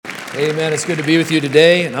Amen. It's good to be with you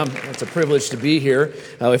today, and it's a privilege to be here.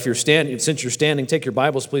 Since you're standing, take your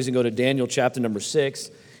Bibles, please, and go to Daniel chapter number 6.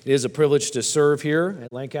 It is a privilege to serve here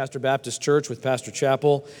at Lancaster Baptist Church with Pastor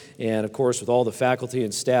Chappell, and of course with all the faculty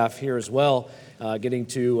and staff here as well. Getting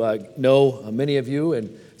to know many of you,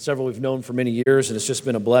 and several we've known for many years, and it's just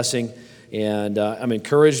been a blessing. And I'm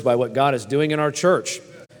encouraged by what God is doing in our church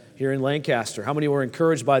here in Lancaster. How many were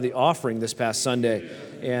encouraged by the offering this past Sunday?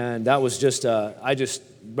 And that was just,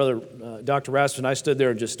 Brother Dr. Rasmussen and I stood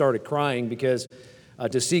there and just started crying because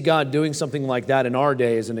to see God doing something like that in our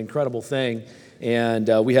day is an incredible thing. And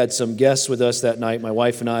we had some guests with us that night, my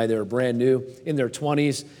wife and I. They were brand new, in their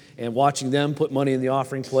 20s, and watching them put money in the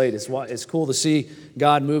offering plate. It's cool to see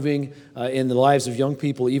God moving in the lives of young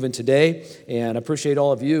people even today, and I appreciate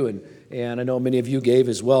all of you, and I know many of you gave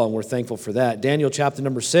as well, and we're thankful for that. Daniel chapter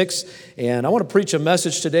number 6, and I want to preach a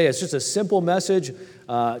message today. It's just a simple message.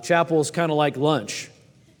 Chapel is kind of like lunch.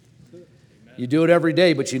 You do it every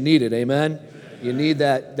day, but you need it, amen? You need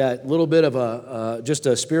that little bit of just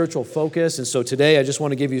a spiritual focus, and so today I just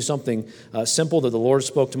want to give you something simple that the Lord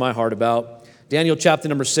spoke to my heart about. Daniel chapter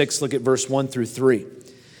number 6, look at verse 1 through 3.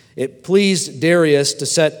 It pleased Darius to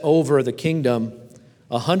set over the kingdom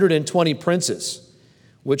 120 princes,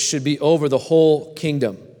 which should be over the whole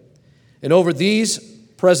kingdom. And over these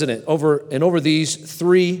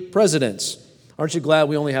three presidents, aren't you glad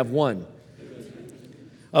we only have one?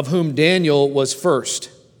 Of whom Daniel was first,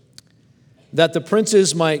 that the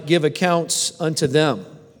princes might give accounts unto them,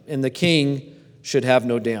 and the king should have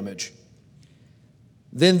no damage.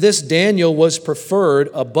 Then this Daniel was preferred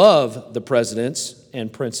above the presidents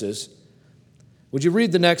and princes. Would you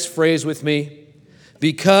read the next phrase with me?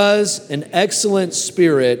 Because an excellent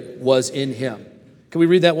spirit was in him. Can we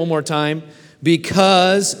read that one more time?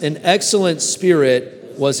 Because an excellent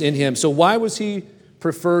spirit was in him. So why was he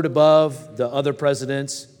preferred above the other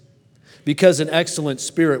presidents? Because an excellent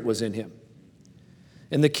spirit was in him.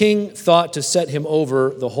 And the king thought to set him over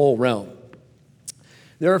the whole realm.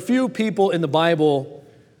 There are few people in the Bible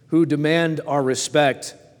who demand our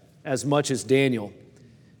respect as much as Daniel.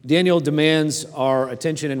 Daniel demands our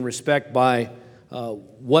attention and respect by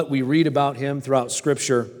what we read about him throughout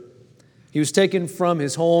Scripture. He was taken from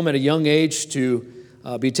his home at a young age to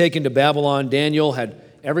be taken to Babylon. Daniel had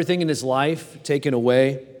everything in his life taken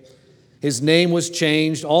away. His name was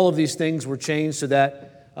changed. All of these things were changed so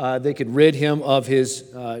that they could rid him of his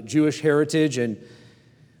Jewish heritage. And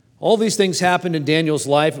all these things happened in Daniel's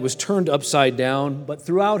life. It was turned upside down. But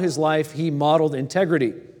throughout his life, he modeled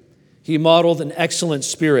integrity. He modeled an excellent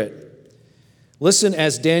spirit. Listen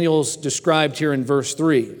as Daniel's described here in verse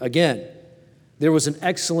 3. Again, there was an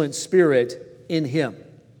excellent spirit in him.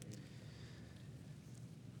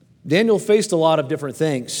 Daniel faced a lot of different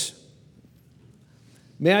things.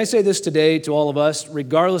 May I say this today to all of us,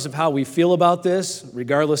 regardless of how we feel about this,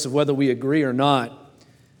 regardless of whether we agree or not,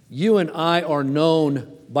 you and I are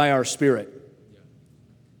known by our spirit.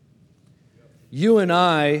 You and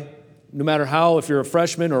I, no matter how, if you're a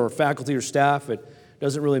freshman or a faculty or staff, it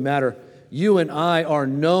doesn't really matter. You and I are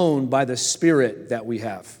known by the spirit that we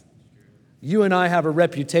have. You and I have a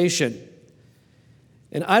reputation.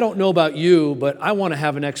 And I don't know about you, but I want to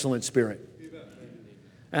have an excellent spirit.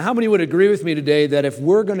 And how many would agree with me today that if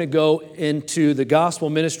we're going to go into the gospel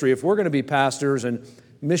ministry, if we're going to be pastors and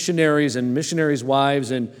missionaries'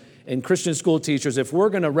 wives and Christian school teachers, if we're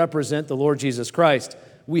going to represent the Lord Jesus Christ,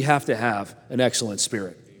 we have to have an excellent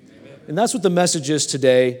spirit. Amen. And that's what the message is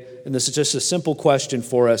today, and this is just a simple question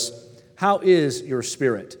for us. How is your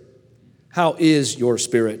spirit? How is your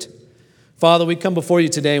spirit? Father, we come before you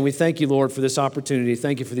today, and we thank you, Lord, for this opportunity.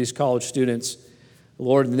 Thank you for these college students.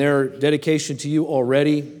 Lord, and their dedication to you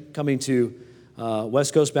already, coming to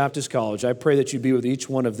West Coast Baptist College. I pray that you be with each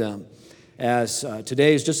one of them as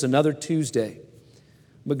today is just another Tuesday.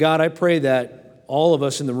 But God, I pray that all of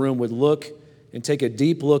us in the room would look and take a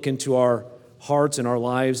deep look into our hearts and our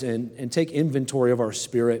lives and take inventory of our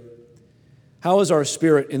spirit. How is our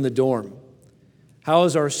spirit in the dorm? How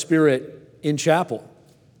is our spirit in chapel?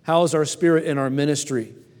 How is our spirit in our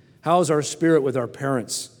ministry? How is our spirit with our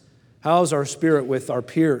parents? How is our spirit with our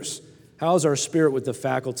peers? How is our spirit with the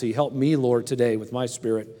faculty? Help me, Lord, today with my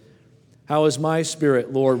spirit. How is my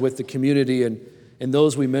spirit, Lord, with the community and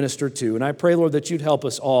those we minister to? And I pray, Lord, that you'd help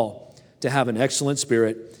us all to have an excellent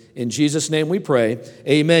spirit. In Jesus' name we pray.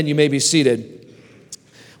 Amen. You may be seated.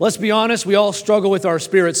 Let's be honest, we all struggle with our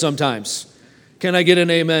spirit sometimes. Can I get an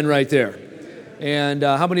amen right there? And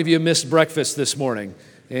how many of you missed breakfast this morning?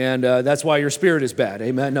 And that's why your spirit is bad.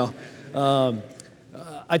 Amen. No.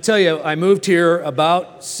 I tell you, I moved here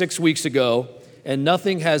about 6 weeks ago, and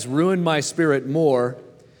nothing has ruined my spirit more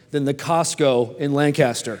than the Costco in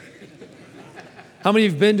Lancaster. How many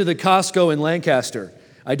of you have been to the Costco in Lancaster?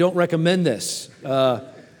 I don't recommend this.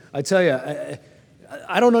 I tell you,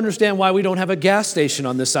 I don't understand why we don't have a gas station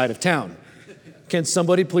on this side of town. Can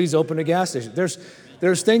somebody please open a gas station?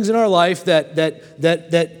 There's things in our life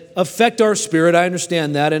that affect our spirit. I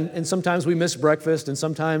understand that, and sometimes we miss breakfast, and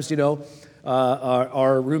sometimes,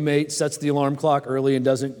 our roommate sets the alarm clock early and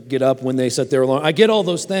doesn't get up when they set their alarm. I get all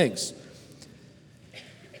those things.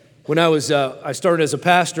 When I started as a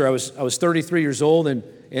pastor, I was 33 years old, and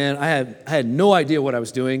I had no idea what I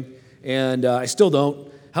was doing, and I still don't.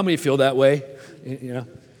 How many feel that way?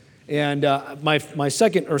 And my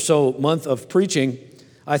second or so month of preaching,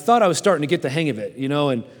 I thought I was starting to get the hang of it,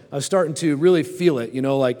 and I was starting to really feel it,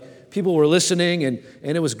 like people were listening, and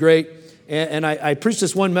it was great. And I preached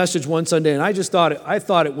this one message one Sunday, and I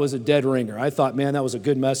thought it was a dead ringer. I thought, man, that was a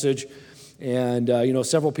good message. And,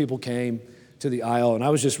 several people came to the aisle, and I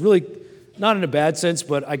was just really, not in a bad sense,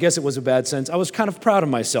 but I guess it was a bad sense. I was kind of proud of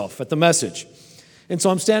myself at the message. And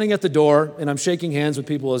so I'm standing at the door, and I'm shaking hands with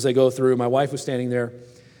people as they go through. My wife was standing there,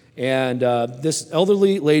 and this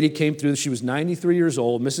elderly lady came through. She was 93 years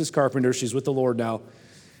old, Mrs. Carpenter. She's with the Lord now.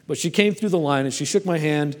 But she came through the line, and she shook my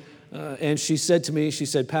hand, and she said to me, she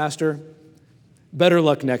said, "Pastor, better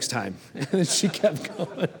luck next time." And she kept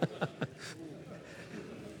going.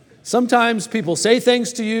 Sometimes people say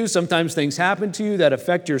things to you. Sometimes things happen to you that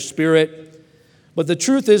affect your spirit. But the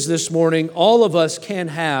truth is this morning, all of us can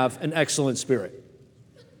have an excellent spirit.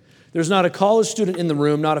 There's not a college student in the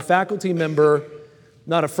room, not a faculty member,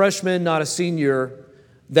 not a freshman, not a senior,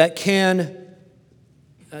 that cannot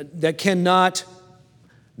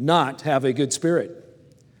not have a good spirit.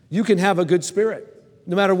 You can have a good spirit.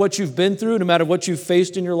 No matter what you've been through, no matter what you've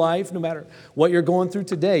faced in your life, no matter what you're going through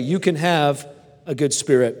today, you can have a good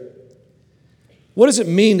spirit. What does it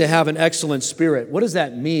mean to have an excellent spirit? What does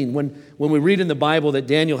that mean when we read in the Bible that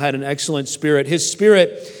Daniel had an excellent spirit? His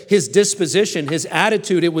spirit, his disposition, his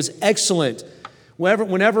attitude, it was excellent.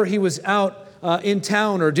 Whenever he was out in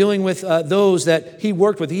town or dealing with those that he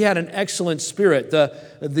worked with, he had an excellent spirit.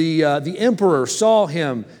 The emperor saw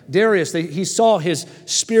him, Darius, he saw his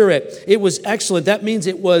spirit. It was excellent. That means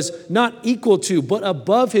it was not equal to, but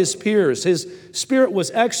above his peers. His spirit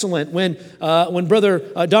was excellent. When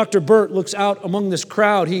Brother Dr. Burt looks out among this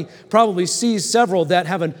crowd, he probably sees several that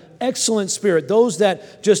have an excellent spirit, those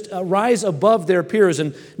that just rise above their peers,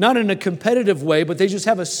 and not in a competitive way, but they just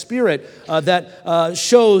have a spirit that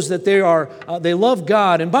shows that they love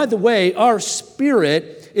God. And by the way, our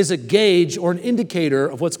spirit is a gauge or an indicator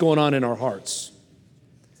of what's going on in our hearts.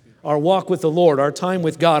 Our walk with the Lord, our time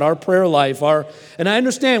with God, our prayer life, and I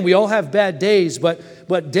understand we all have bad days, but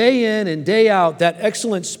day in and day out, that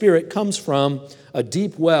excellent spirit comes from a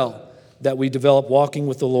deep well that we develop walking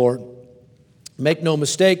with the Lord. Make no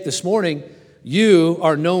mistake, this morning, you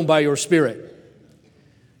are known by your spirit.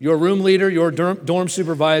 Your room leader, your dorm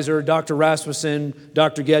supervisor, Dr. Rasmussen,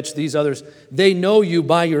 Dr. Getch, these others, they know you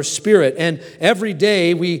by your spirit. And every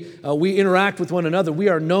day we interact with one another. We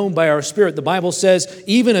are known by our spirit. The Bible says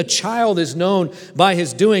even a child is known by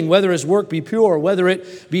his doing, whether his work be pure, whether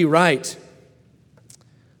it be right.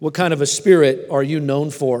 What kind of a spirit are you known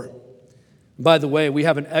for? By the way, we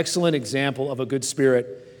have an excellent example of a good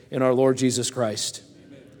spirit in our Lord Jesus Christ.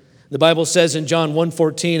 The Bible says in John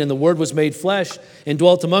 1:14, "And the Word was made flesh and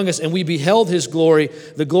dwelt among us, and we beheld His glory.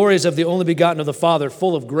 The glory is of the only begotten of the Father,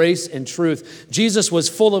 full of grace and truth." Jesus was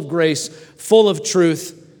full of grace, full of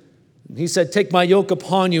truth. He said, "Take my yoke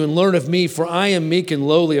upon you and learn of me, for I am meek and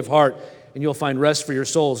lowly of heart, and you'll find rest for your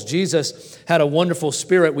souls." Jesus had a wonderful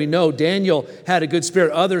spirit. We know Daniel had a good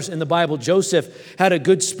spirit. Others in the Bible, Joseph had a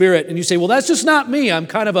good spirit. And you say, well, that's just not me. I'm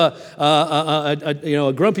kind of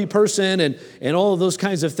a grumpy person and all of those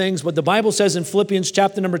kinds of things. But the Bible says in Philippians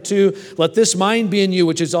chapter number 2, "Let this mind be in you,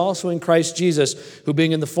 which is also in Christ Jesus, who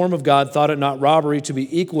being in the form of God, thought it not robbery to be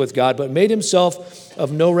equal with God, but made himself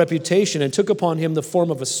of no reputation and took upon him the form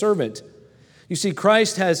of a servant." You see,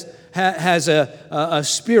 Christ has a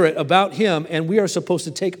spirit about him, and we are supposed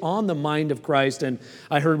to take on the mind of Christ. And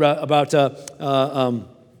I heard about the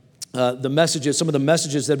messages, some of the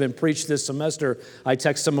messages that have been preached this semester. I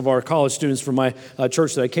text some of our college students from my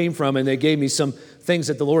church that I came from, and they gave me some things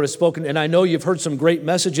that the Lord has spoken. And I know you've heard some great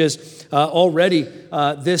messages already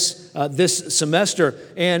this semester.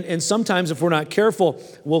 And sometimes if we're not careful,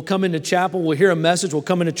 we'll come into chapel, we'll hear a message, we'll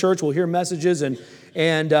come into church, we'll hear messages,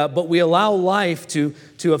 but we allow life to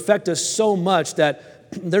affect us so much that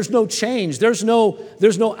there's no change. There's no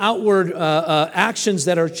outward actions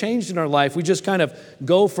that are changed in our life. We just kind of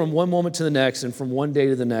go from one moment to the next and from one day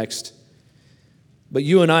to the next. But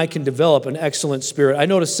you and I can develop an excellent spirit. I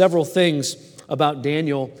noticed several things about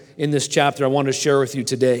Daniel in this chapter I want to share with you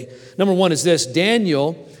today. Number one is this: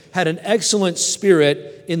 Daniel had an excellent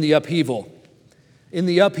spirit in the upheaval. In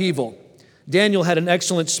the upheaval. Daniel had an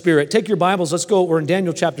excellent spirit. Take your Bibles, let's go, we're in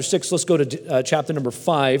Daniel chapter 6, let's go to chapter number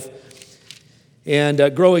 5.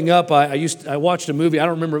 And growing up, I watched a movie, I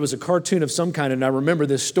don't remember, it was a cartoon of some kind, and I remember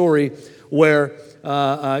this story where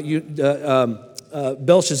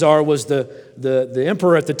Belshazzar was the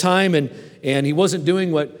emperor at the time, and he wasn't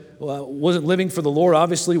doing wasn't living for the Lord.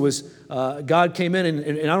 Obviously, God came in,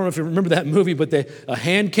 and I don't know if you remember that movie, but a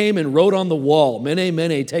hand came and wrote on the wall, Mene,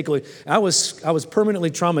 Mene, Tekel. I was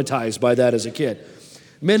permanently traumatized by that as a kid.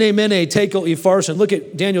 Mene, Mene, Tekel, Upharsin. Look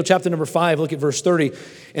at Daniel chapter number 5, look at verse 30.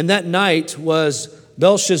 And that night was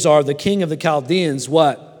Belshazzar, the king of the Chaldeans,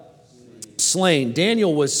 what? Slain.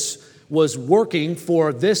 Daniel was working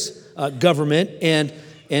for this government, and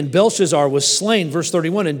Belshazzar was slain. Verse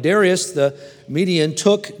 31, and Darius the Median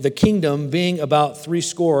took the kingdom, being about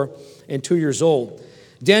 62 years old.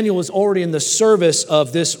 Daniel was already in the service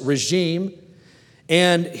of this regime,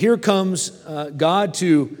 and here comes God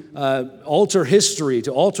to alter history,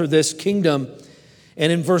 to alter this kingdom.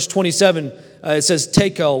 And in verse 27, it says,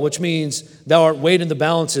 Tekel, which means thou art weighed in the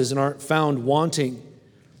balances and art found wanting.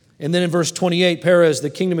 And then in verse 28, Perez, the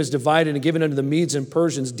kingdom is divided and given unto the Medes and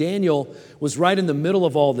Persians. Daniel was right in the middle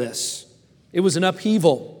of all this. It was an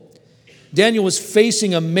upheaval. Daniel was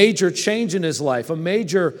facing a major change in his life, a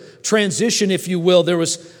major transition, if you will. There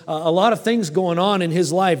was a lot of things going on in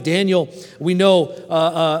his life. Daniel, we know,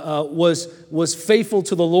 was faithful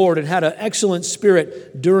to the Lord and had an excellent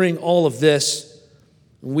spirit during all of this.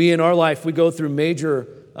 We in our life, we go through major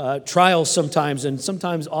trials sometimes, and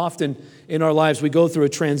sometimes often in our lives we go through a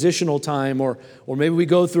transitional time, or maybe we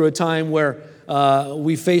go through a time where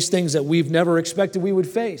we face things that we've never expected we would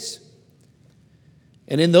face.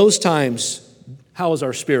 And in those times, how is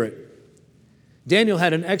our spirit? Daniel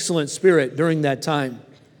had an excellent spirit during that time.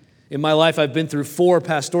 In my life, I've been through 4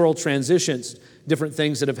 pastoral transitions, different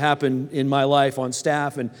things that have happened in my life on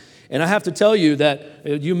staff. And I have to tell you that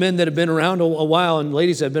you men that have been around a while and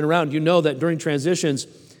ladies that have been around, you know that during transitions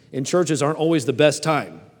in churches aren't always the best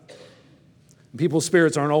time. People's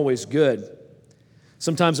spirits aren't always good.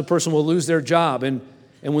 Sometimes a person will lose their job, and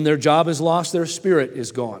when their job is lost, their spirit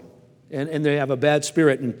is gone, and they have a bad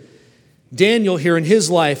spirit. And Daniel here in his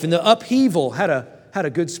life, in the upheaval, had a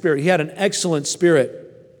good spirit. He had an excellent spirit.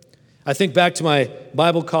 I think back to my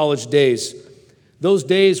Bible college days. Those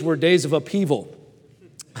days were days of upheaval.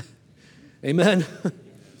 Amen?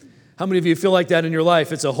 How many of you feel like that in your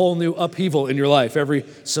life? It's a whole new upheaval in your life every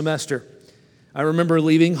semester. I remember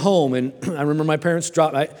leaving home, and I remember my parents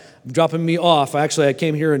dropping me off. I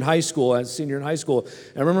came here in high school. I was a senior in high school.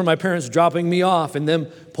 I remember my parents dropping me off and them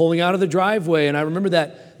pulling out of the driveway, and I remember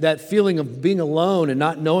that feeling of being alone and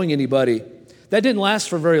not knowing anybody. That didn't last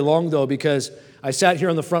for very long, though, because I sat here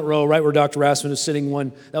on the front row, right where Dr. Rasmussen was sitting.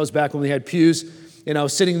 That was back when we had pews, and I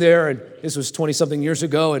was sitting there, and this was 20-something years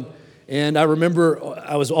ago, and I remember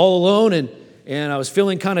I was all alone, and I was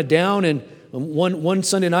feeling kind of down, and one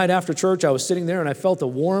Sunday night after church, I was sitting there, and I felt a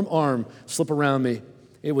warm arm slip around me.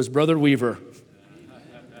 It was Brother Weaver.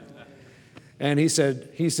 And he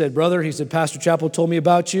said, brother, he said, Pastor Chappell told me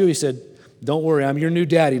about you. He said, don't worry, I'm your new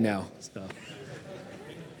daddy now. So.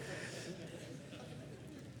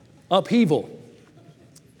 Upheaval.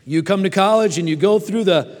 You come to college and you go through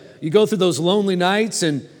those lonely nights,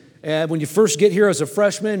 and when you first get here as a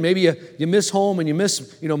freshman, maybe you miss home and you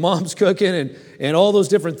miss mom's cooking and all those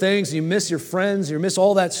different things. You miss your friends, you miss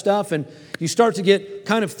all that stuff, and you start to get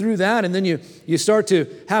kind of through that, and then you start to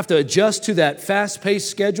have to adjust to that fast-paced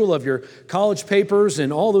schedule of your college papers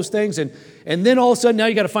and all those things, and then all of a sudden now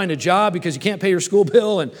you got to find a job because you can't pay your school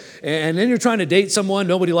bill, and then you're trying to date someone,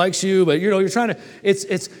 nobody likes you, but you're trying to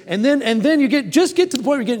and then you get to the point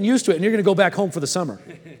where you're getting used to it, and you're going to go back home for the summer.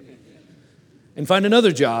 And find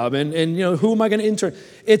another job, and who am I going to intern?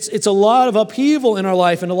 It's a lot of upheaval in our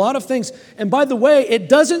life and a lot of things. And by the way, it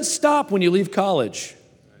doesn't stop when you leave college.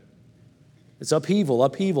 It's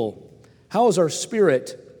upheaval. How is our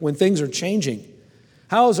spirit when things are changing?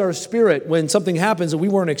 How is our spirit when something happens that we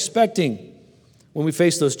weren't expecting when we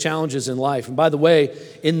face those challenges in life? And by the way,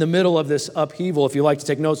 in the middle of this upheaval, if you like to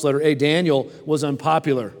take notes, letter A, Daniel was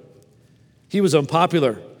unpopular. He was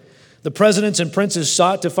unpopular. The presidents and princes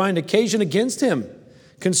sought to find occasion against him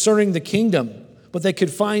concerning the kingdom, but they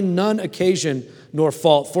could find none occasion nor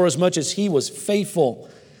fault, forasmuch as he was faithful.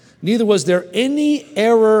 Neither was there any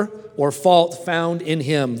error or fault found in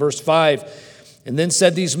him. Verse 5, and then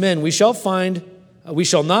said these men, we shall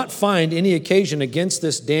not find any occasion against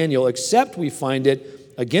this Daniel, except we find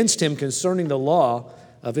it against him concerning the law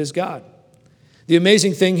of his God. The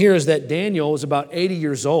amazing thing here is that Daniel was about 80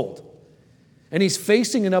 years old, and he's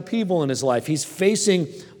facing an upheaval in his life. He's facing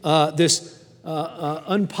this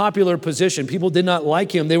unpopular position. People did not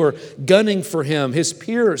like him. They were gunning for him. His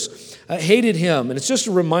peers hated him. And it's just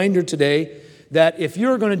a reminder today that if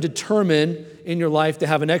you're going to determine in your life to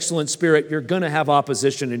have an excellent spirit, you're going to have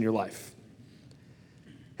opposition in your life.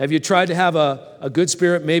 Have you tried to have a good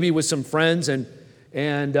spirit maybe with some friends and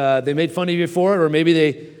they made fun of you for it, or maybe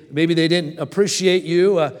they didn't appreciate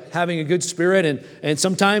you having a good spirit, and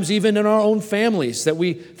sometimes even in our own families that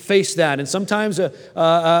we face that, and sometimes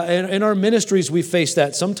in our ministries we face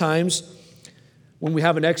that. Sometimes when we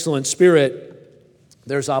have an excellent spirit,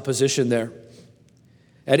 there's opposition there.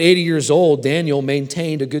 At 80 years old, Daniel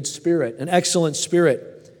maintained a good spirit, an excellent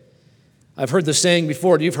spirit. I've heard the saying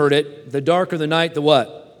before, you've heard it, the darker the night, the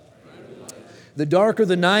what? The darker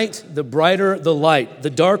the night, the brighter the light. The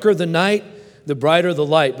darker the night, the brighter the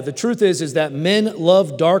light. But the truth is that men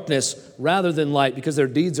love darkness rather than light because their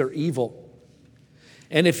deeds are evil.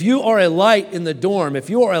 And if you are a light in the dorm, if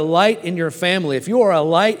you are a light in your family, if you are a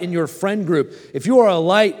light in your friend group, if you are a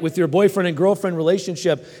light with your boyfriend and girlfriend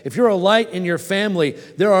relationship, if you're a light in your family,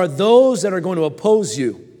 there are those that are going to oppose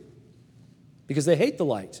you because they hate the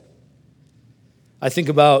light. I think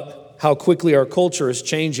about how quickly our culture is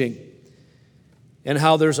changing and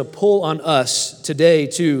how there's a pull on us today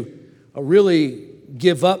to really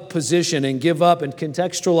give up position and give up and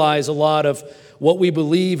contextualize a lot of what we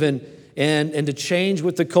believe and to change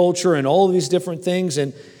with the culture and all of these different things.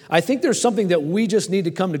 And I think there's something that we just need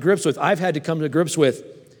to come to grips with. I've had to come to grips with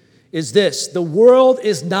is this: the world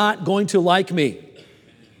is not going to like me.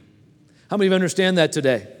 How many of you understand that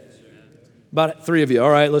today? About 3 of you.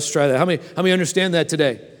 All right, let's try that. How many understand that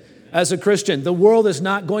today? As a Christian, the world is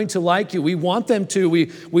not going to like you. We want them to. We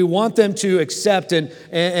want them to accept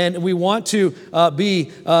and we want to be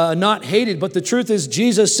not hated. But the truth is,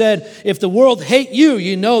 Jesus said, if the world hate you,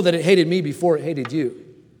 you know that it hated me before it hated you.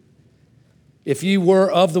 If you were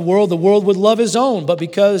of the world would love his own. But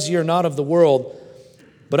because you're not of the world,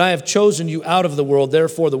 but I have chosen you out of the world,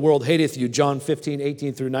 therefore the world hateth you. John 15,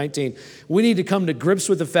 18-19. We need to come to grips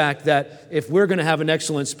with the fact that if we're going to have an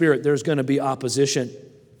excellent spirit, there's going to be opposition.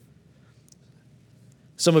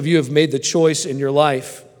 Some of you have made the choice in your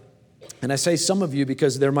life, and I say some of you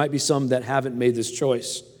because there might be some that haven't made this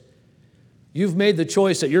choice. You've made the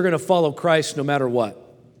choice that you're going to follow Christ no matter what.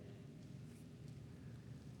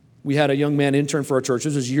 We had a young man intern for our church.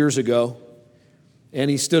 This was years ago, and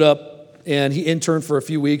he stood up and he interned for a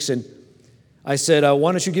few weeks, and I said,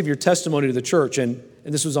 why don't you give your testimony to the church? And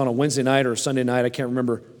this was on a Wednesday night or a Sunday night, I can't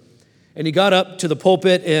remember. And he got up to the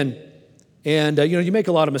pulpit and you make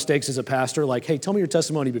a lot of mistakes as a pastor, like, hey, tell me your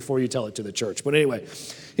testimony before you tell it to the church. But anyway,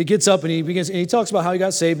 he gets up and he talks about how he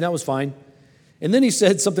got saved, and that was fine. And then he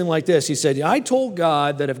said something like this. He said, I told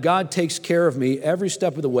God that if God takes care of me every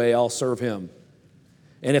step of the way, I'll serve him.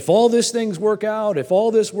 And if all these things work out, if all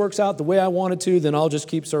this works out the way I want it to, then I'll just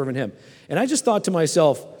keep serving him. And I just thought to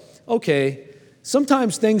myself, okay,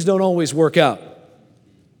 sometimes things don't always work out.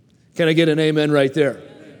 Can I get an amen right there?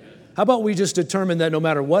 How about we just determine that no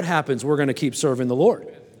matter what happens, we're going to keep serving the Lord.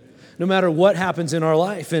 No matter what happens in our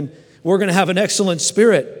life, and we're going to have an excellent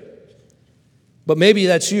spirit. But maybe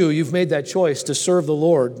that's you. You've made that choice to serve the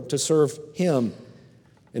Lord, to serve him.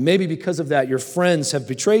 And maybe because of that, your friends have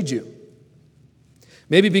betrayed you.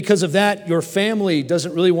 Maybe because of that, your family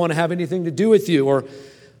doesn't really want to have anything to do with you. Or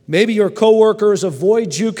maybe your coworkers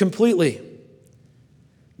avoid you completely.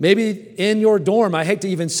 Maybe in your dorm, I hate to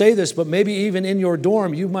even say this, but maybe even in your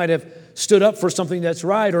dorm, you might have stood up for something that's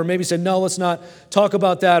right, or maybe said, no, let's not talk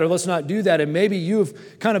about that, or let's not do that. And maybe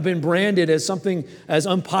you've kind of been branded as something as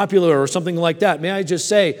unpopular or something like that. May I just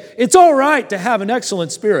say, it's all right to have an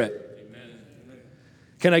excellent spirit. Amen.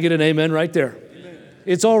 Can I get an amen right there?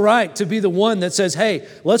 It's all right to be the one that says, hey,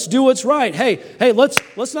 let's do what's right. Hey,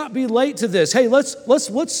 let's not be late to this. Hey, let's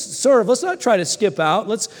serve. Let's not try to skip out.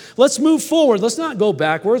 Let's move forward. Let's not go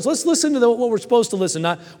backwards. Let's listen to what we're supposed to listen,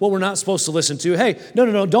 not what we're not supposed to listen to. Hey,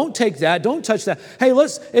 no, don't take that. Don't touch that. Hey,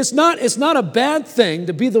 it's not a bad thing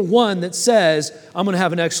to be the one that says, I'm going to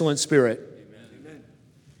have an excellent spirit. Amen.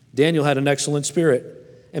 Daniel had an excellent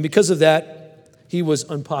spirit. And because of that, he was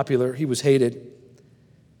unpopular. He was hated.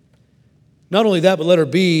 Not only that, but letter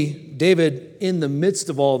B, David, in the midst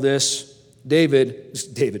of all this, David,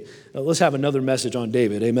 let's have another message on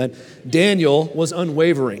David, amen. Daniel was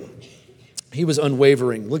unwavering. He was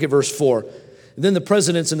unwavering. Look at verse 4. Then the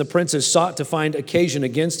presidents and the princes sought to find occasion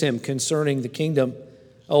against him concerning the kingdom.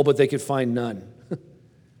 Oh, but they could find none.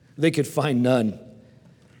 They could find none.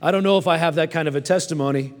 I don't know if I have that kind of a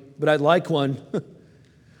testimony, but I'd like one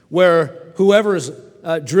where whoever's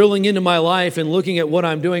drilling into my life and looking at what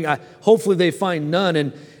I'm doing, hopefully they find none.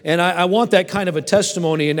 And I want that kind of a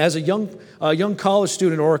testimony. And as a young college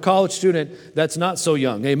student or a college student that's not so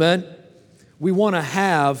young, amen? We want to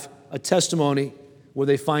have a testimony where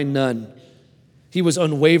they find none. He was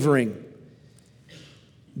unwavering.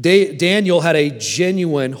 Daniel had a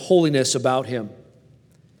genuine holiness about him.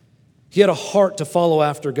 He had a heart to follow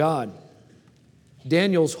after God.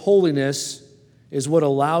 Daniel's holiness is what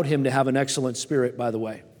allowed him to have an excellent spirit, by the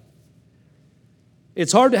way.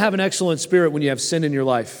 It's hard to have an excellent spirit when you have sin in your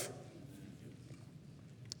life.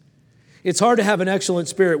 It's hard to have an excellent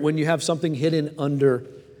spirit when you have something hidden under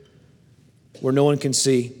where no one can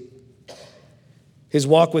see. His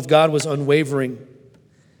walk with God was unwavering.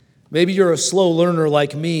 Maybe you're a slow learner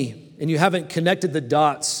like me, and you haven't connected the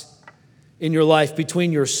dots in your life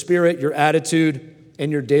between your spirit, your attitude,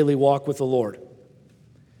 and your daily walk with the Lord.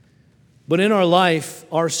 But in our life,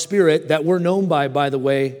 our spirit that we're known by the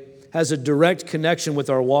way, has a direct connection with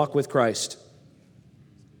our walk with Christ.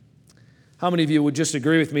 How many of you would just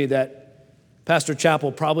agree with me that Pastor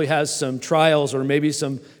Chappell probably has some trials or maybe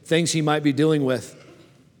some things he might be dealing with?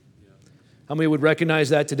 How many would recognize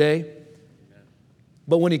that today?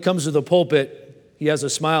 But when he comes to the pulpit, he has a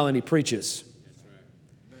smile and he preaches.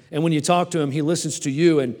 And when you talk to him, he listens to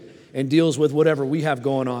you and deals with whatever we have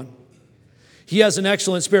going on. He has an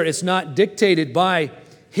excellent spirit. It's not dictated by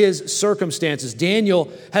his circumstances.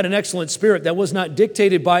 Daniel had an excellent spirit that was not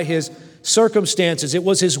dictated by his circumstances. It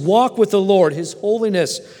was his walk with the Lord, his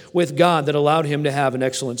holiness with God that allowed him to have an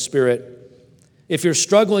excellent spirit. If you're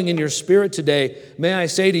struggling in your spirit today, may I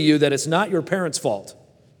say to you that it's not your parents' fault.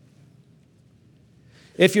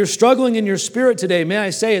 If you're struggling in your spirit today, may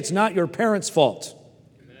I say it's not your parents' fault.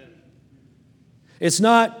 Amen. It's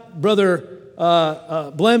not Brother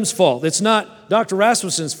Blem's fault. It's not Dr.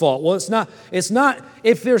 Rasmussen's fault. Well, it's not.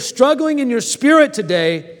 If you're struggling in your spirit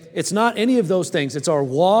today, it's not any of those things. It's our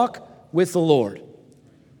walk with the Lord.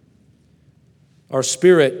 Our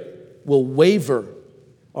spirit will waver.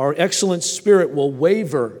 Our excellent spirit will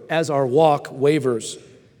waver as our walk wavers.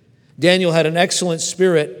 Daniel had an excellent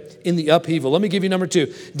spirit in the upheaval. Let me give you number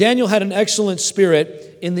 2. Daniel had an excellent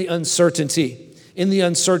spirit in the uncertainty. In the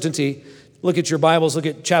uncertainty. Look at your Bibles. Look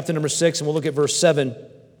at chapter number 6, and we'll look at verse 7.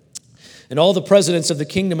 And all the presidents of the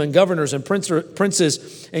kingdom and governors and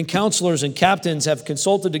princes and counselors and captains have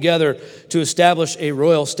consulted together to establish a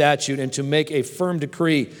royal statute and to make a firm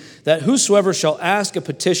decree that whosoever shall ask a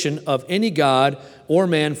petition of any god or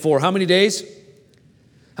man for how many days?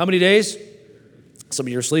 How many days? Some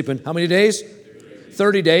of you are sleeping. How many days?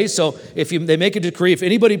 30 days. So if they make a decree, if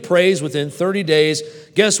anybody prays within 30 days,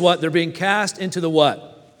 guess what? They're being cast into the what?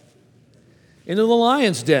 Into the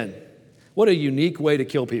lion's den. What a unique way to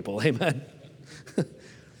kill people. Amen.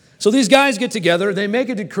 So these guys get together. They make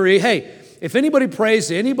a decree. Hey, if anybody prays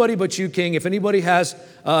to anybody but you, king, if anybody has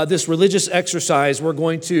this religious exercise, we're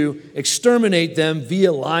going to exterminate them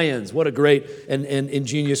via lions. What a great and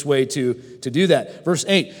ingenious way to do that. Verse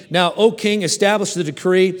 8, now, O king, establish the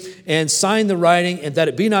decree and sign the writing, and that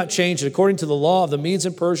it be not changed according to the law of the Medes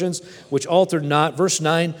and Persians, which altered not. Verse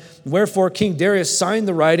 9, wherefore King Darius signed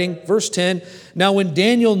the writing. Verse 10, now when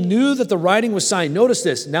Daniel knew that the writing was signed, notice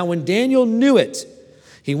this, now when Daniel knew it,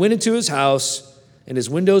 he went into his house, and his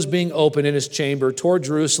windows being open in his chamber toward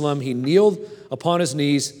Jerusalem, he kneeled upon his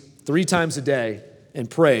knees 3 times a day and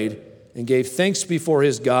prayed and gave thanks before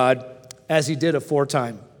his God as he did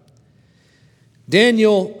aforetime.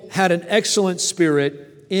 Daniel had an excellent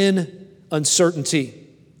spirit in uncertainty.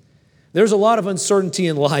 There's a lot of uncertainty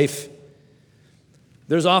in life.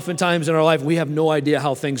 There's often times in our life we have no idea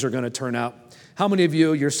how things are going to turn out. How many of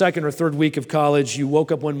you, your second or third week of college, you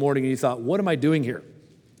woke up one morning and you thought, what am I doing here?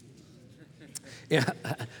 Yeah,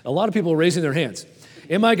 a lot of people are raising their hands.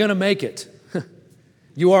 Am I going to make it?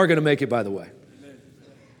 You are going to make it, by the way.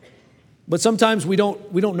 But sometimes we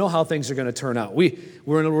don't know how things are going to turn out.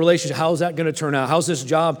 We're in a relationship. How's that going to turn out? How's this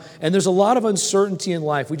job? And there's a lot of uncertainty in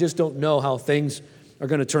life. We just don't know how things are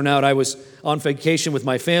going to turn out. I was on vacation with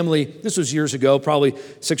my family. This was years ago, probably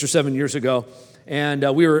 6 or 7 years ago.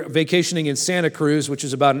 And we were vacationing in Santa Cruz, which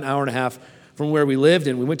is about an hour and a half from where we lived.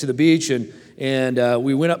 And we went to the beach and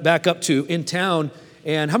we went back up to in town.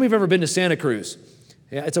 And how many have ever been to Santa Cruz?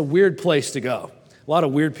 Yeah, it's a weird place to go. A lot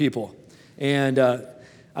of weird people. And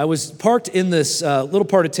I was parked in this little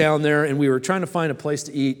part of town there, and we were trying to find a place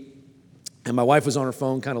to eat. And my wife was on her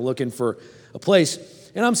phone kind of looking for a place.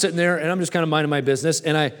 And I'm sitting there, and I'm just kind of minding my business.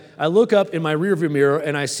 And I look up in my rearview mirror,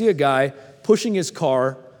 and I see a guy pushing his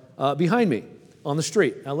car behind me on the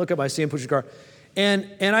street. I look up, I see him push his car. And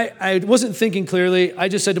I wasn't thinking clearly. I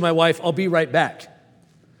just said to my wife, I'll be right back.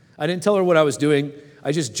 I didn't tell her what I was doing.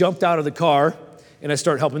 I just jumped out of the car, and I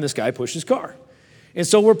start helping this guy push his car. And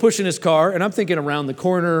so we're pushing his car, and I'm thinking around the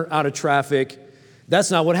corner, out of traffic. That's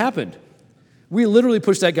not what happened. We literally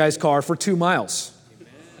pushed that guy's car for 2 miles.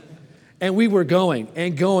 And we were going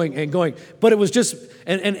and going and going. But it was just,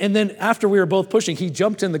 and then after we were both pushing, he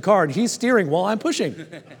jumped in the car, and he's steering while I'm pushing.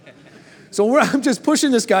 So I'm just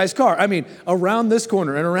pushing this guy's car. I mean, around this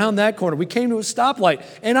corner and around that corner. We came to a stoplight,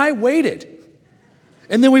 and I waited.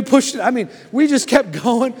 And then we pushed it. I mean, we just kept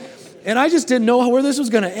going. And I just didn't know where this was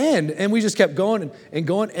going to end. And we just kept going and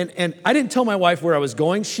going. And I didn't tell my wife where I was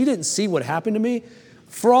going. She didn't see what happened to me.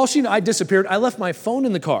 For all she knew, I disappeared. I left my phone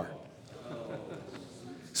in the car.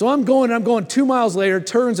 So I'm going 2 miles later,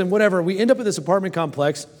 turns and whatever. We end up at this apartment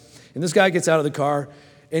complex. And this guy gets out of the car.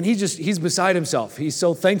 And he's beside himself. He's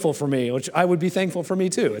so thankful for me, which I would be thankful for me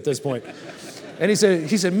too at this point. And he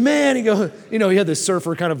said, man, he goes, he had this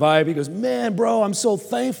surfer kind of vibe. He goes, man, bro, I'm so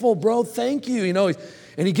thankful, bro. Thank you.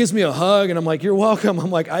 And he gives me a hug, and I'm like, you're welcome.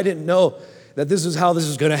 I'm like, I didn't know that this is how this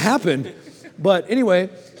is going to happen. But anyway,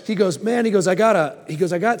 he goes, I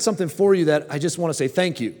got something for you that I just want to say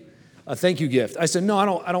thank you, a thank you gift. I said, no,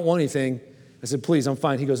 I don't want anything. I said, please, I'm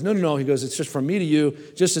fine. He goes, no. He goes, it's just from me to you,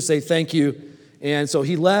 just to say thank you. And so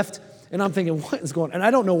he left, and I'm thinking, what is going on? And I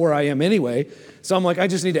don't know where I am anyway. So I'm like, I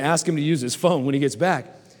just need to ask him to use his phone when he gets back.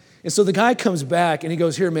 And so the guy comes back, and he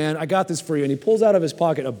goes, here, man, I got this for you. And he pulls out of his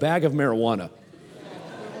pocket a bag of marijuana.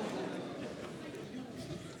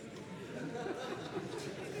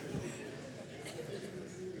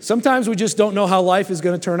 Sometimes we just don't know how life is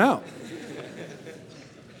going to turn out.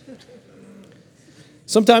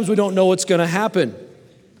 Sometimes we don't know what's going to happen.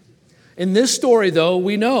 In this story, though,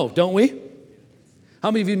 we know, don't we? How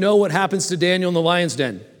many of you know what happens to Daniel in the lion's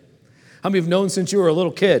den? How many have known since you were a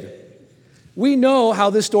little kid? We know how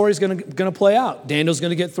this story is going to play out. Daniel's going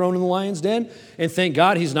to get thrown in the lion's den, and thank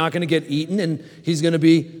God he's not going to get eaten, and he's going to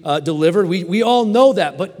be delivered. We all know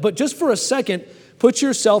that, but just for a second, put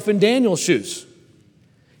yourself in Daniel's shoes.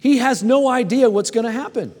 He has no idea what's going to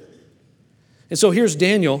happen. And so here's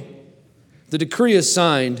Daniel. The decree is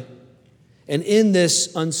signed, and in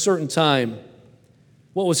this uncertain time,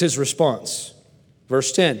 what was his response?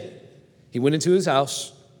 Verse 10, he went into his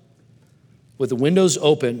house with the windows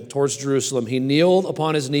open towards Jerusalem. He kneeled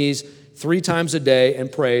upon his knees 3 times a day and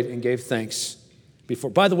prayed and gave thanks.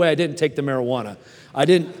 By the way, I didn't take the marijuana. I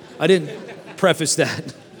didn't preface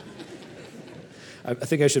that. I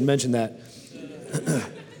think I should mention that.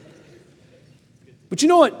 But you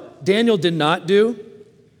know what Daniel did not do?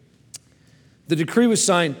 The decree was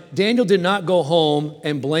signed. Daniel did not go home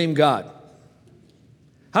and blame God.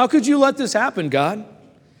 How could you let this happen, God?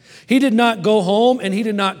 He did not go home, and he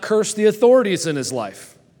did not curse the authorities in his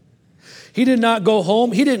life. He did not go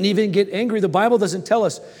home. He didn't even get angry. The Bible doesn't tell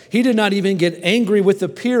us. He did not even get angry with the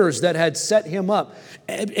peers that had set him up.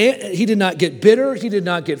 He did not get bitter. He did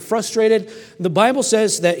not get frustrated. The Bible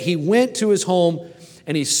says that he went to his home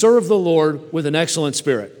and he served the Lord with an excellent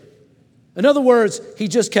spirit. In other words, he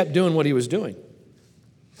just kept doing what he was doing.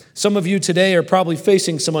 Some of you today are probably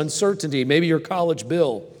facing some uncertainty. Maybe your college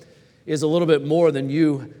bill is a little bit more than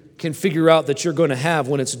you can figure out that you're going to have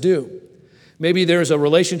when it's due. Maybe there's a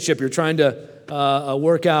relationship you're trying to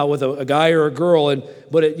work out with a guy or a girl,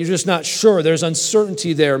 but you're just not sure. There's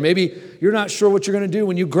uncertainty there. Maybe you're not sure what you're going to do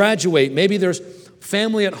when you graduate. Maybe there's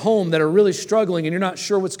family at home that are really struggling and you're not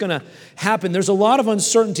sure what's going to happen. There's a lot of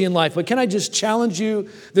uncertainty in life, but can I just challenge you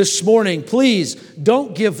this morning? Please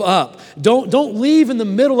don't give up. Don't leave in the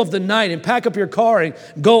middle of the night and pack up your car and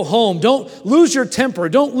go home. Don't lose your temper.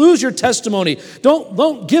 Don't lose your testimony.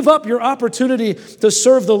 Don't give up your opportunity to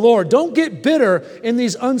serve the Lord. Don't get bitter in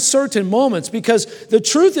these uncertain moments, because the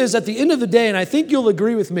truth is, at the end of the day, and I think you'll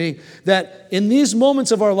agree with me, that in these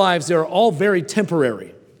moments of our lives, they're all very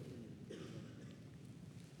temporary.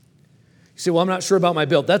 You say, well, I'm not sure about my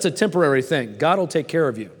bill. That's a temporary thing. God will take care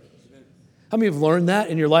of you. How many have learned that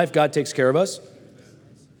in your life? God takes care of us.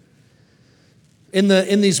 In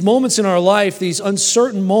these moments in our life, these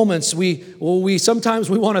uncertain moments, we sometimes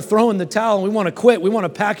want to throw in the towel and we want to quit. We want to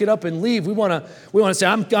pack it up and leave. We want to say,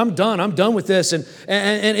 I'm done. I'm done with this.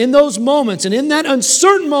 And in those moments, and in that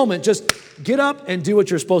uncertain moment, just get up and do what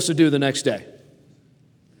you're supposed to do the next day.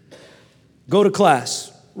 Go to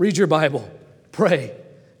class, read your Bible, pray.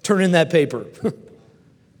 Turn in that paper.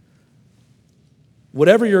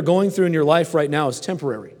 Whatever you're going through in your life right now is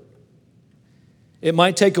temporary. It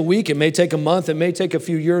might take a week, it may take a month, it may take a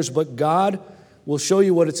few years, but God will show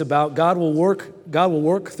you what it's about. God will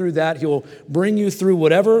work through that. He will bring you through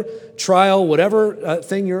whatever trial, whatever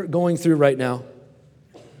thing you're going through right now.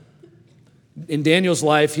 In Daniel's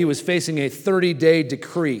life, he was facing a 30-day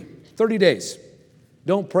decree. 30 days.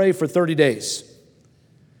 Don't pray for 30 days.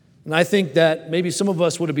 And I think that maybe some of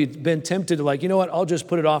us would have been tempted to like, you know what, I'll just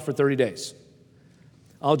put it off for 30 days.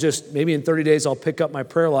 Maybe in 30 days, I'll pick up my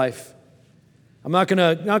prayer life. I'm not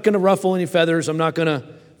gonna ruffle any feathers.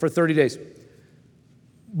 For 30 days.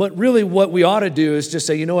 But really what we ought to do is just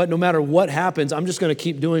say, you know what, no matter what happens, I'm just going to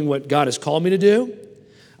keep doing what God has called me to do.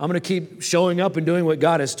 I'm going to keep showing up and doing what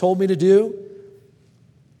God has told me to do.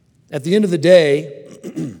 At the end of the day,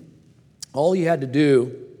 all he had to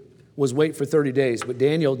do was wait for 30 days. But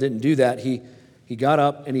Daniel didn't do that. He got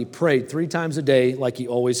up and he prayed 3 times a day like he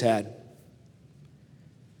always had.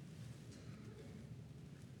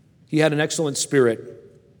 He had an excellent spirit.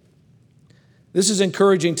 This is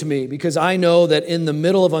encouraging to me because I know that in the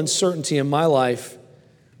middle of uncertainty in my life,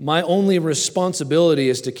 my only responsibility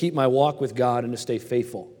is to keep my walk with God and to stay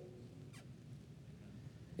faithful.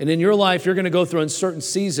 And in your life, you're going to go through uncertain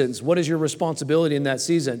seasons. What is your responsibility in that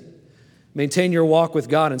season? Maintain your walk with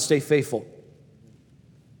God and stay faithful.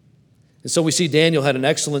 And so we see Daniel had an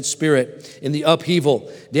excellent spirit in the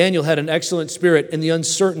upheaval. Daniel had an excellent spirit in the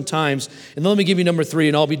uncertain times. And let me give you number 3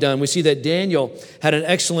 and I'll be done. We see that Daniel had an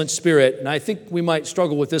excellent spirit, and I think we might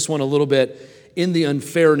struggle with this one a little bit, in the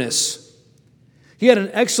unfairness. He had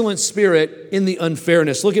an excellent spirit in the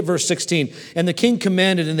unfairness. Look at verse 16. And the king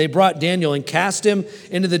commanded, and they brought Daniel and cast him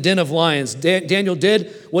into the den of lions. Daniel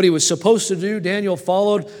did what he was supposed to do. Daniel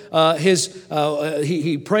followed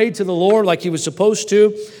he prayed to the Lord like he was supposed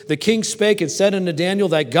to. The king spake and said unto Daniel,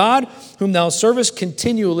 that God, whom thou servest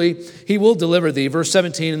continually, he will deliver thee. Verse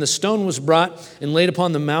 17, and the stone was brought and laid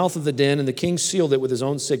upon the mouth of the den, and the king sealed it with his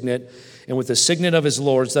own signet and with the signet of his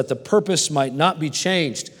lords, that the purpose might not be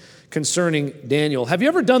changed concerning Daniel. Have you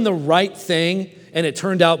ever done the right thing and it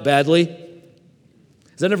turned out badly?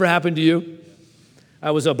 Has that ever happened to you?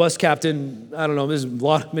 I was a bus captain, I don't know, this is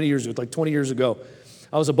many years ago, like 20 years ago.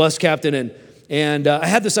 I was a bus captain and I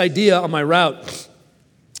had this idea on my route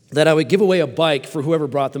that I would give away a bike for whoever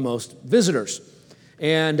brought the most visitors.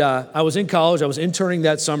 And I was in college, I was interning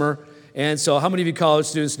that summer, and so how many of you college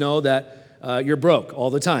students know that you're broke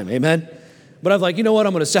all the time, amen? But I was like, you know what,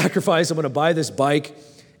 I'm going to sacrifice, I'm going to buy this bike.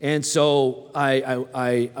 And so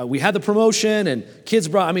we had the promotion and kids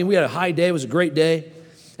we had a high day. It was a great day.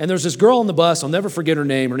 And there's this girl on the bus. I'll never forget her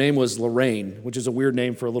name. Her name was Lorraine, which is a weird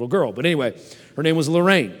name for a little girl. But anyway, her name was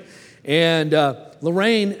Lorraine. And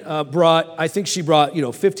Lorraine she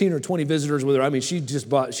brought 15 or 20 visitors with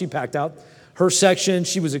her. She packed out her section.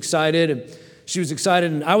 She was excited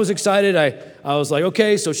and I was excited. I was like,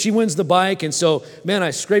 okay, so she wins the bike. And so, man, I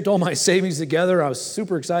scraped all my savings together. I was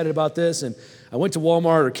super excited about this. And I went to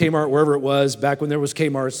Walmart or Kmart, wherever it was, back when there was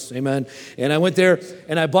Kmarts, amen. And I went there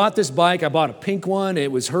and I bought this bike. I bought a pink one. It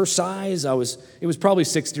was her size. It was probably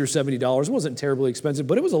 $60 or $70. It wasn't terribly expensive,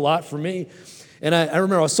 but it was a lot for me. And I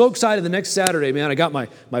remember I was so excited the next Saturday, man. I got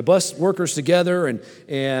my bus workers together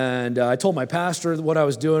and I told my pastor what I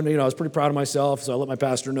was doing. I was pretty proud of myself, so I let my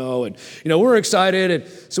pastor know. And, we're excited. And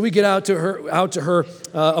so we get out to her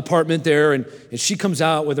apartment there, and she comes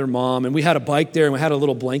out with her mom. And we had a bike there, and we had a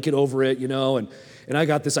little blanket over it, and I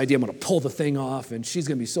got this idea. I'm going to pull the thing off, and she's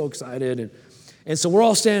going to be so excited. And so we're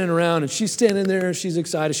all standing around, and she's standing there, and she's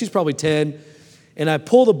excited. She's probably 10. And I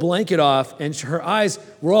pulled the blanket off, and her eyes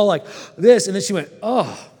were all like this. And then she went,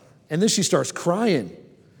 oh. And then she starts crying.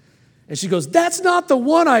 And she goes, that's not the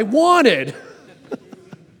one I wanted.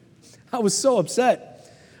 I was so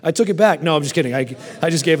upset. I took it back. No, I'm just kidding. I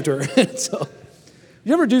just gave it to her. So,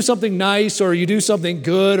 you ever do something nice or you do something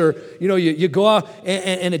good or, you go out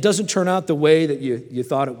and it doesn't turn out the way that you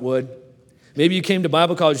thought it would? Maybe you came to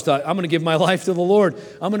Bible college and thought, I'm going to give my life to the Lord.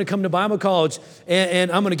 I'm going to come to Bible college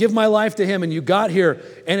and I'm going to give my life to Him. And you got here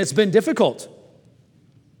and it's been difficult.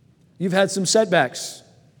 You've had some setbacks.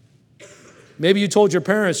 Maybe you told your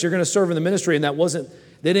parents you're going to serve in the ministry and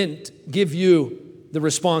they didn't give you the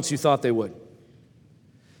response you thought they would.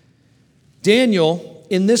 Daniel,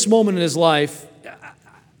 in this moment in his life,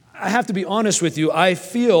 I have to be honest with you, I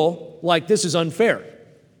feel like this is unfair.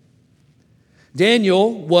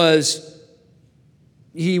 Daniel was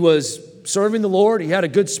serving the Lord. He had a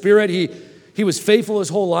good spirit. He was faithful his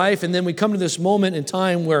whole life. And then we come to this moment in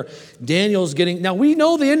time where Daniel's now we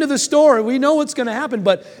know the end of the story. We know what's going to happen.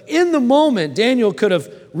 But in the moment, Daniel could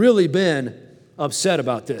have really been upset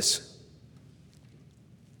about this.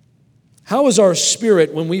 How is our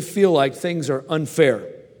spirit when we feel like things are unfair?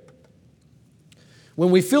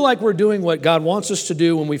 When we feel like we're doing what God wants us to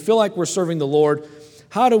do, when we feel like we're serving the Lord,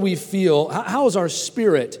 how do we feel? How is our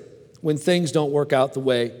spirit when things don't work out the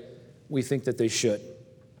way we think that they should?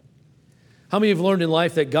 How many have learned in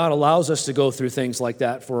life that God allows us to go through things like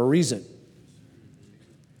that for a reason?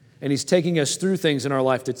 And He's taking us through things in our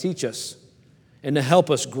life to teach us and to help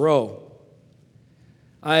us grow.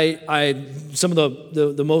 Some of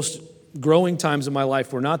the most growing times in my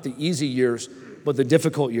life were not the easy years, but the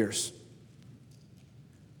difficult years.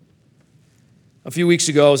 A few weeks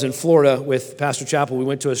ago, I was in Florida with Pastor Chappell. We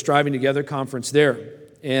went to a Striving Together conference there,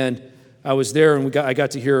 and I was there, and I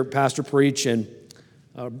got to hear Pastor preach, and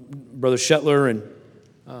Brother Shetler and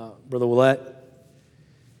Brother Willett.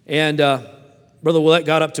 And Brother Willett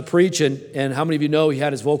got up to preach, and how many of you know he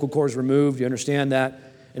had his vocal cords removed? You understand that?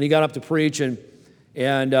 And he got up to preach, and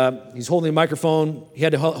he's holding the microphone. He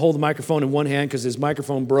had to hold the microphone in one hand because his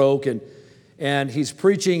microphone broke, and he's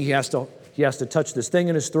preaching. He has to touch this thing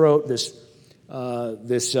in his throat, this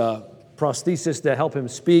prosthesis to help him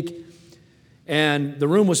speak. And the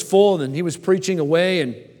room was full, and he was preaching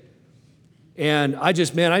away, and I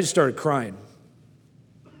just started crying.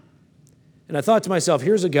 And I thought to myself,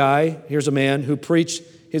 here's a man who preached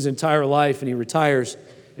his entire life, and he retires,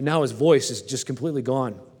 and now his voice is just completely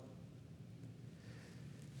gone.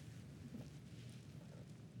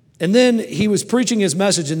 And then he was preaching his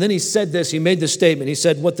message, and then he said this, he made this statement. He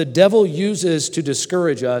said, what the devil uses to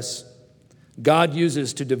discourage us, God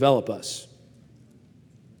uses to develop us.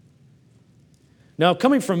 Now,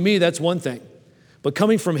 coming from me, that's one thing. But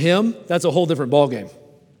coming from him, that's a whole different ballgame.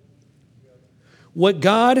 What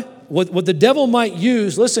the devil might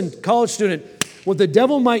use, listen, college student, what the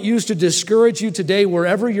devil might use to discourage you today,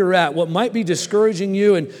 wherever you're at, what might be discouraging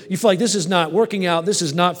you, and you feel like this is not working out, this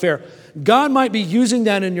is not fair, God might be using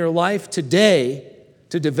that in your life today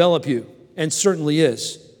to develop you, and certainly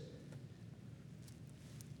is.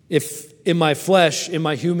 If in my flesh, in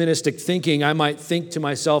my humanistic thinking, I might think to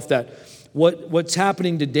myself that what's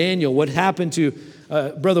happening to Daniel, what happened to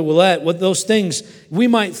Brother Willett, what those things, we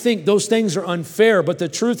might think those things are unfair, but the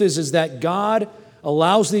truth is that God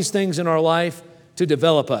allows these things in our life to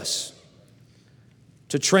develop us,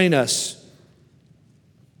 to train us.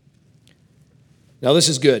 Now this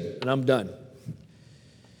is good, and I'm done.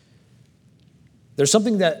 There's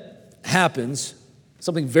something that happens,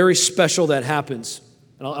 something very special that happens,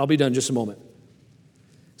 and I'll be done in just a moment.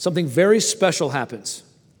 Something very special happens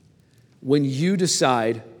when you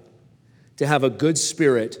decide to have a good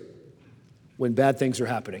spirit when bad things are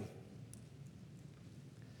happening.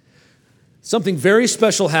 Something very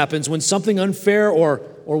special happens when something unfair or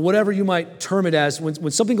whatever you might term it as,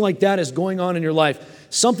 when something like that is going on in your life.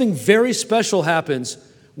 Something very special happens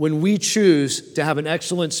when we choose to have an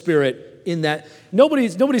excellent spirit in that.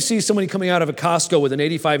 Nobody sees somebody coming out of a Costco with an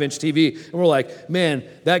 85-inch TV, and we're like, man,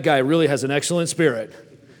 that guy really has an excellent spirit.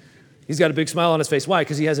 He's got a big smile on his face. Why?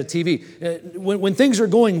 Because he has a TV. When things are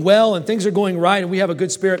going well and things are going right and we have a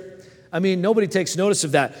good spirit, I mean, nobody takes notice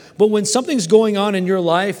of that. But when something's going on in your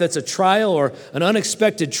life that's a trial or an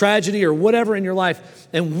unexpected tragedy or whatever in your life,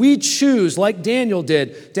 and we choose, like Daniel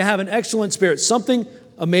did, to have an excellent spirit, something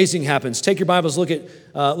amazing happens. Take your Bibles, look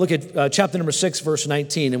at chapter number 6, verse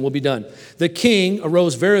 19, and we'll be done. The king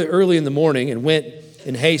arose very early in the morning and went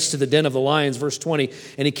in haste to the den of the lions, verse 20.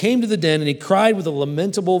 And he came to the den, and he cried with a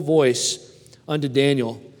lamentable voice unto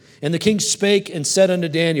Daniel. And the king spake and said unto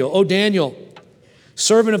Daniel, O Daniel,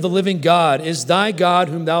 servant of the living God, is thy God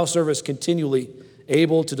whom thou servest continually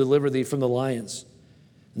able to deliver thee from the lions?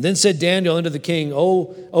 And then said Daniel unto the king,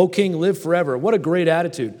 O king, live forever. What a great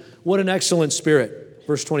attitude. What an excellent spirit.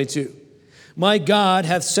 Verse 22. My God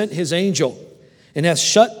hath sent his angel and hath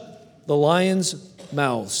shut the lions'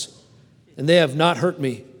 mouths, and they have not hurt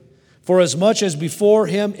me. For as much as before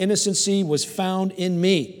him innocency was found in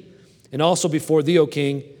me, and also before thee, O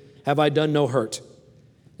king, have I done no hurt.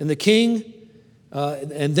 And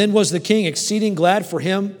then was the king exceeding glad for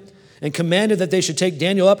him, and commanded that they should take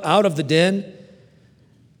Daniel up out of the den.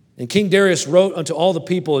 And King Darius wrote unto all the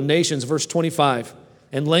people and nations, verse 25,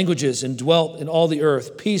 and languages, and dwelt in all the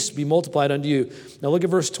earth. Peace be multiplied unto you. Now look at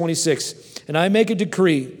verse 26. And I make a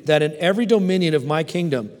decree that in every dominion of my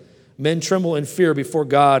kingdom men tremble in fear before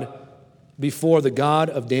God, before the God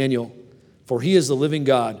of Daniel. For he is the living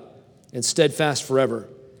God, and steadfast forever.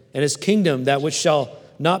 And his kingdom, that which shall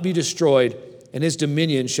not be destroyed, and his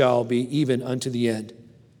dominion shall be even unto the end.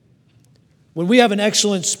 When we have an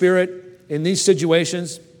excellent spirit in these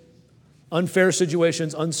situations, unfair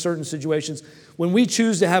situations, uncertain situations, when we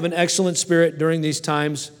choose to have an excellent spirit during these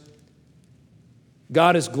times,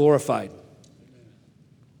 God is glorified.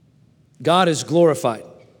 God is glorified.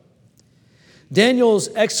 Daniel's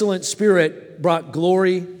excellent spirit brought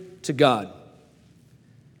glory to God.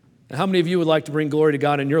 And how many of you would like to bring glory to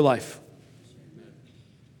God in your life?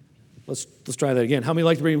 Let's try that again. How many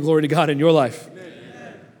like to bring glory to God in your life?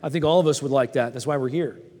 Amen. I think all of us would like that. That's why we're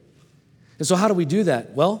here. And so how do we do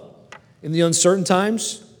that? Well, in the uncertain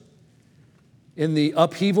times, in the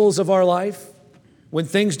upheavals of our life, when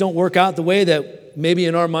things don't work out the way that that maybe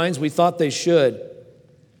in our minds we thought they should.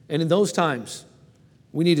 And in those times,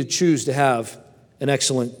 we need to choose to have an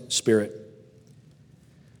excellent spirit.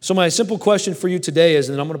 So my simple question for you today is,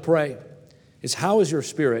 and I'm going to pray, is how is your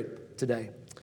spirit today?